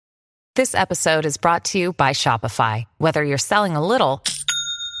This episode is brought to you by Shopify. Whether you're selling a little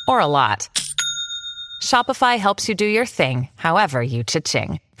or a lot, Shopify helps you do your thing, however you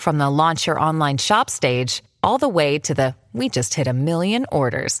cha-ching. From the launch your online shop stage, all the way to the we just hit 1 million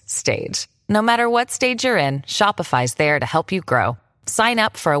orders stage. No matter what stage you're in, Shopify's there to help you grow. Sign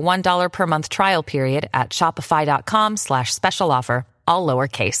up for a $1 per month trial period at shopify.com/special offer, all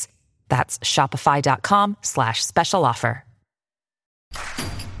lowercase. That's shopify.com/special offer.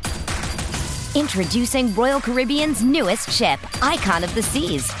 Introducing Royal Caribbean's newest ship, Icon of the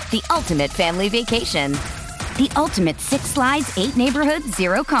Seas, the ultimate family vacation. The ultimate 6 slides, 8 neighborhoods,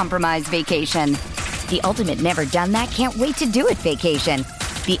 0 compromise vacation. The ultimate never done that, can't wait to do it vacation.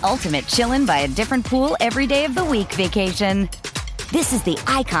 The ultimate chillin' by a different pool every day of the week vacation. This is the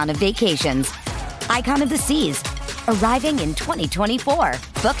Icon of vacations. Icon of the Seas, arriving in 2024.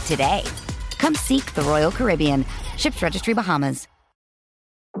 Book today. Come seek the Royal Caribbean. Ships Registry, Bahamas.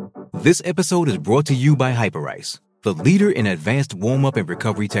 This episode is brought to you by Hyperice, the leader in advanced warm-up and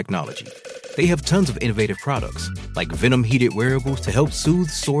recovery technology. They have tons of innovative products, like Venom-heated wearables to help soothe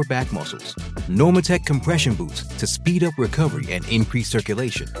sore back muscles, Normatec compression boots to speed up recovery and increase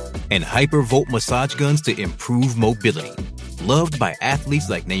circulation, and Hypervolt massage guns to improve mobility. Loved by athletes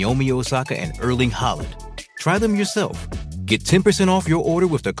like Naomi Osaka and Erling Haaland. Try them yourself. Get 10% off your order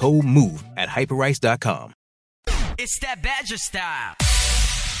with the code MOVE at Hyperice.com. It's that Badger style.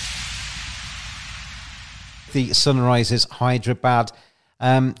 The Sunrisers Hyderabad.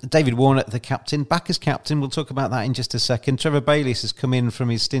 David Warner, the captain, back as captain. We'll talk about that in just a second. Trevor Bayliss has come in from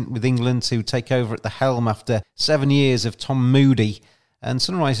his stint with England to take over at the helm after 7 years of Tom Moody. And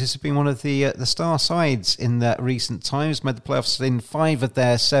Sunrisers have been one of the star sides in the recent times, made the playoffs in 5 of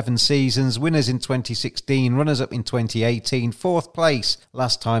their 7 seasons, winners in 2016, runners-up in 2018, 4th place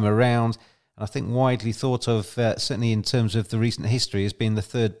last time around. I think widely thought of, certainly in terms of the recent history, as being the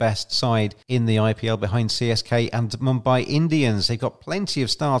 3rd best side in the IPL behind CSK and Mumbai Indians. They've got plenty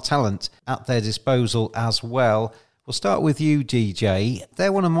of star talent at their disposal as well. We'll start with you, DJ.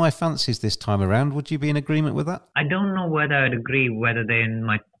 They're one of my fancies this time around. Would you be in agreement with that? I don't know whether I'd agree whether they're in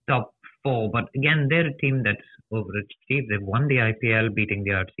my top 4, but again, they're a team that's overachieved. They've won the IPL, beating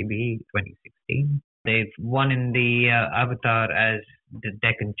the RCB 2016. They've won in the Avatar as the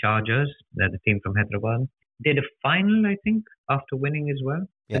Deccan Chargers. They're the team from Hyderabad. Did a final, I think, after winning as well.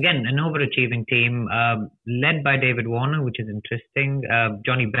 Yeah. Again, an overachieving team led by David Warner, which is interesting.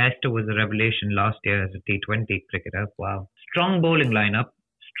 Johnny Bairstow was a revelation last year as a T20 cricketer. Wow. Strong bowling lineup,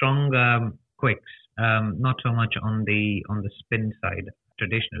 strong quicks. Not so much on the spin side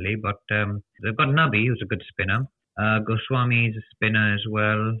traditionally, but they've got Nabi, who's a good spinner. Goswami is a spinner as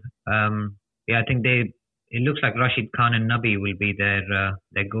well. I think it looks like Rashid Khan and Nabi will be their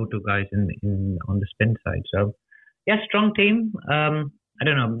go-to guys on the spin side. So, yeah, strong team. I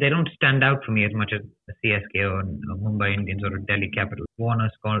don't know. They don't stand out for me as much as the CSK or Mumbai Indians or Delhi Capital. Warner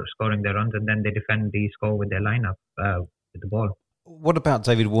scoring their runs, and then they defend the score with their lineup with the ball. What about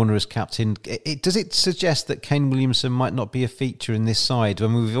David Warner as captain? Does it suggest that Kane Williamson might not be a feature in this side? I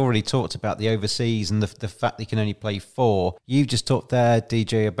mean, we've already talked about the overseas and the fact that he can only play 4. You've just talked there,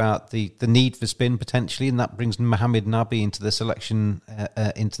 DJ, about the need for spin potentially, and that brings Mohammed Nabi into the selection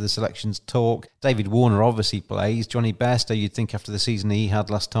into the selections talk. David Warner obviously plays. Johnny Bairstow, you'd think after the season he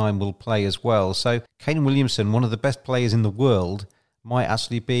had last time, will play as well. So Kane Williamson, one of the best players in the world, might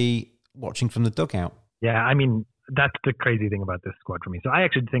actually be watching from the dugout. Yeah, I mean, that's the crazy thing about this squad for me. So I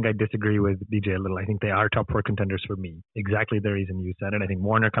actually think I disagree with DJ a little. I think they are top 4 contenders for me. Exactly the reason you said it. I think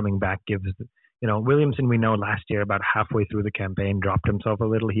Warner coming back gives, Williamson, we know last year about halfway through the campaign dropped himself a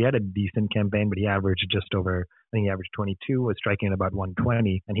little. He had a decent campaign, but he averaged just over, I think he averaged 22, was striking at about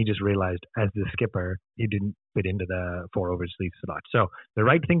 120. And he just realized as the skipper, he didn't fit into the 4 oversleeve slot. So the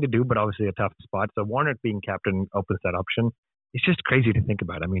right thing to do, but obviously a tough spot. So Warner being captain opens that option. It's just crazy to think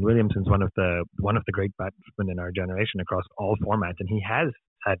about. I mean, Williamson's one of the great batsmen in our generation across all formats, and he has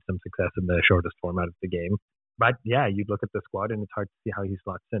had some success in the shortest format of the game. But yeah, you look at the squad, and it's hard to see how he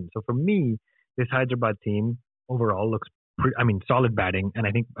slots in. So for me, this Hyderabad team overall looks solid batting. And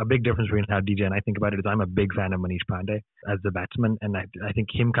I think a big difference between how DJ and I think about it is I'm a big fan of Manish Pandey as the batsman, and I think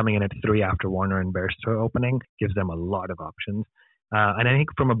him coming in at 3 after Warner and Bairstow opening gives them a lot of options. And I think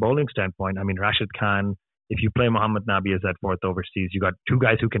from a bowling standpoint, I mean, Rashid Khan. If you play Mohammed Nabi as that 4th overseas, you got 2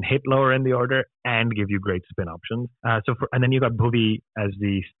 guys who can hit lower in the order and give you great spin options. And then you got Bhuvi as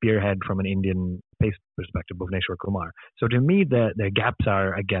the spearhead from an Indian pace perspective, Bhuvneshwar Kumar. So to me, the gaps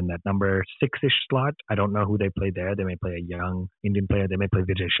are, again, that number 6-ish slot. I don't know who they play there. They may play a young Indian player. They may play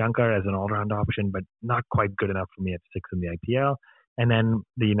Vijay Shankar as an all-round option, but not quite good enough for me at 6 in the IPL. and then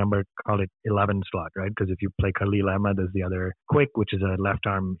the number, call it 11 slot, right? Because if you play Khalil Ahmed as the other quick, which is a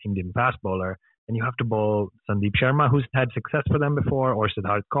left-arm Indian fast bowler, and you have to bowl Sandeep Sharma, who's had success for them before, or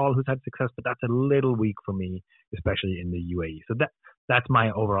Siddharth Kaul, who's had success, but that's a little weak for me, especially in the UAE. So that's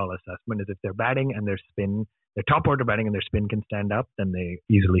my overall assessment, is if they're batting and their top order batting and their spin can stand up, then they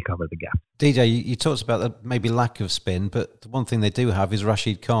easily cover the gap. DJ, you talked about the maybe lack of spin, but the one thing they do have is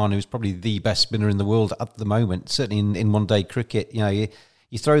Rashid Khan, who's probably the best spinner in the world at the moment, certainly in one-day cricket.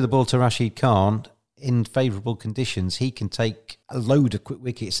 You throw the ball to Rashid Khan in favourable conditions, he can take a load of quick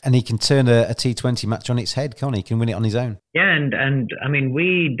wickets and he can turn a T20 match on its head, can't he? He can win it on his own. Yeah, and I mean,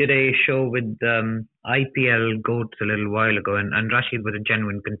 we did a show with IPL GOATs a little while ago, and Rashid was a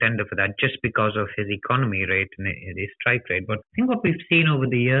genuine contender for that just because of his economy rate and his strike rate. But I think what we've seen over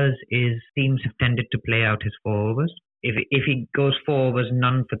the years is teams have tended to play out his 4 overs. If he goes 4 overs,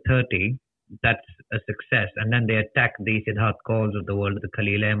 none for 30, that's a success. And then they attack the Siddharth Kauls of the world, the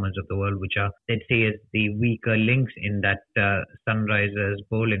Khalil Ahmeds of the world, which are, they'd see as the weaker links in that Sunrisers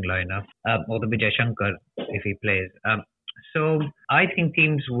bowling lineup, or the Vijay Shankar if he plays. So I think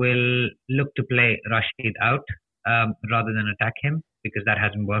teams will look to play Rashid out rather than attack him, because that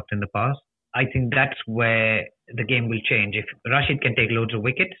hasn't worked in the past. I think that's where the game will change. If Rashid can take loads of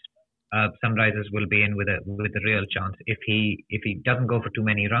wickets, Sunrisers will be in with a real chance. If he doesn't go for too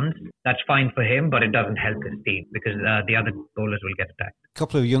many runs, that's fine for him, but it doesn't help his team because the other bowlers will get attacked. A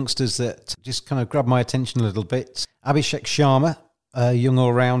couple of youngsters that just kind of grabbed my attention a little bit. Abhishek Sharma, a young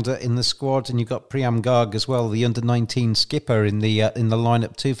all-rounder in the squad, and you've got Priyam Garg as well, the under-19 skipper in the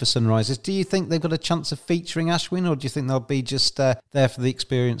lineup too for Sunrisers. Do you think they've got a chance of featuring Ashwin, or do you think they'll be just there for the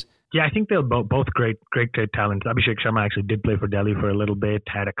experience? Yeah, I think they'll both great talents. Abhishek Sharma actually did play for Delhi for a little bit,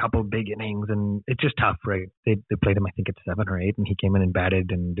 had a couple big innings, and it's just tough, right? They played him, I think, at 7 or 8, and he came in and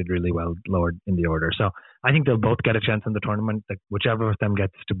batted and did really well lower in the order. So I think they'll both get a chance in the tournament. Like, whichever of them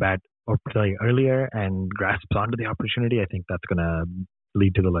gets to bat or play earlier and grasps onto the opportunity, I think that's going to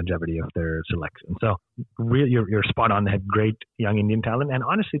lead to the longevity of their selection. So you're spot on. They had great young Indian talent, and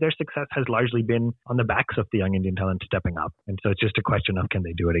honestly their success has largely been on the backs of the young Indian talent stepping up, and so it's just a question of can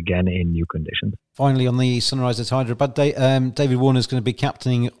they do it again in new conditions. Finally, on the Sunrisers Hyderabad, David Warner's going to be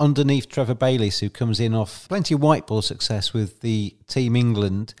captaining underneath Trevor Bayliss, who comes in off plenty of white ball success with the Team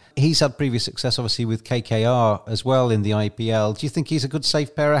England. He's had previous success obviously with KKR as well in the IPL. Do you think he's a good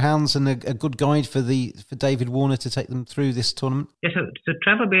safe pair of hands and a good guide for David Warner to take them through this tournament? Yes, so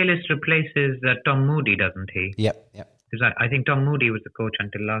Trevor Bayliss replaces Tom Moody, doesn't he? Yep. Because I think Tom Moody was the coach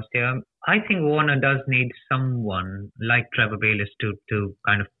until last year. I think Warner does need someone like Trevor Bayliss to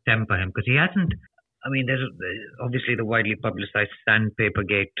kind of temper him, because he hasn't. I mean, there's obviously the widely publicized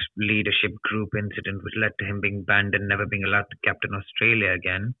Sandpapergate leadership group incident, which led to him being banned and never being allowed to captain Australia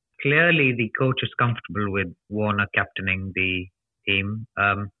again. Clearly, the coach is comfortable with Warner captaining the team.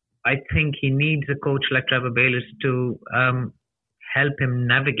 I think he needs a coach like Trevor Bayliss to help him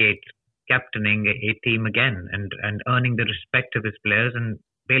navigate captaining a team again and earning the respect of his players, and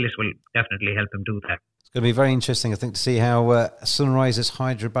Bayliss will definitely help him do that. It's going to be very interesting, I think, to see how Sunrisers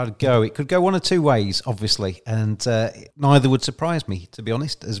Hyderabad go. It could go one of two ways, obviously, and neither would surprise me, to be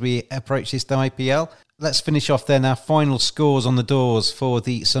honest, as we approach this IPL. Let's finish off then our final scores on the doors for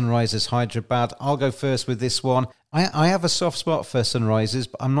the Sunrisers Hyderabad. I'll go first with this one. I have a soft spot for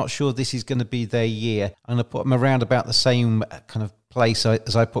Sunrisers, but I'm not sure this is going to be their year. I'm going to put them around about the same kind of place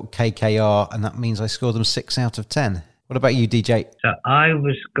as I put KKR, and that means I score them 6 out of 10. What about you, DJ? So I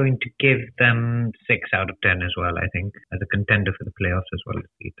was going to give them 6 out of 10 as well, I think, as a contender for the playoffs as well as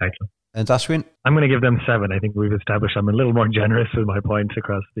the title. And Ashwin? I'm going to give them 7. I think we've established I'm a little more generous with my points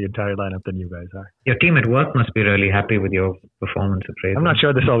across the entire lineup than you guys are. Your team at work must be really happy with your performance at Fraser. I'm not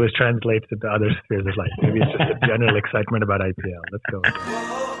sure this always translates into other spheres of life. Maybe it's just a general excitement about IPL. Let's go.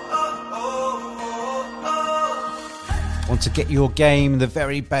 Want to get your game the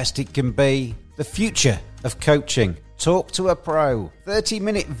very best it can be? The future of coaching. Talk to a pro.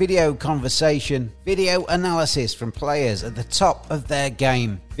 30-minute video conversation. Video analysis from players at the top of their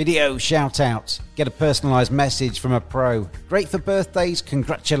game. Video shout-outs. Get a personalised message from a pro. Great for birthdays,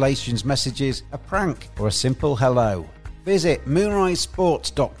 congratulations messages, a prank, or a simple hello. Visit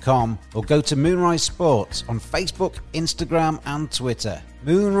moonrisesports.com or go to Moonrise Sports on Facebook, Instagram and Twitter.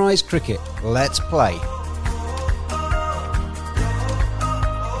 Moonrise Cricket. Let's play.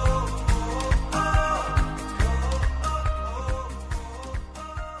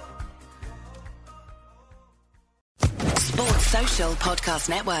 Social Podcast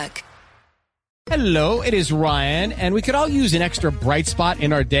Network. Hello, it is Ryan, and we could all use an extra bright spot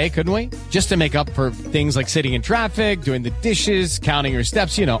in our day, couldn't we? Just to make up for things like sitting in traffic, doing the dishes, counting your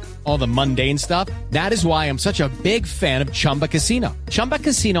steps, you know, all the mundane stuff. That is why I'm such a big fan of Chumba Casino. Chumba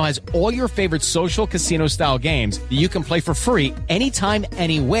Casino has all your favorite social casino-style games that you can play for free anytime,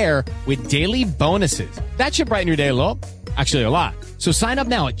 anywhere with daily bonuses. That should brighten your day a little. Actually, a lot. So sign up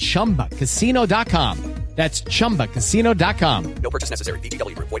now at ChumbaCasino.com. That's ChumbaCasino.com. No purchase necessary.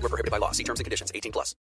 VGW Group. Void where prohibited by law. See terms and conditions. 18+.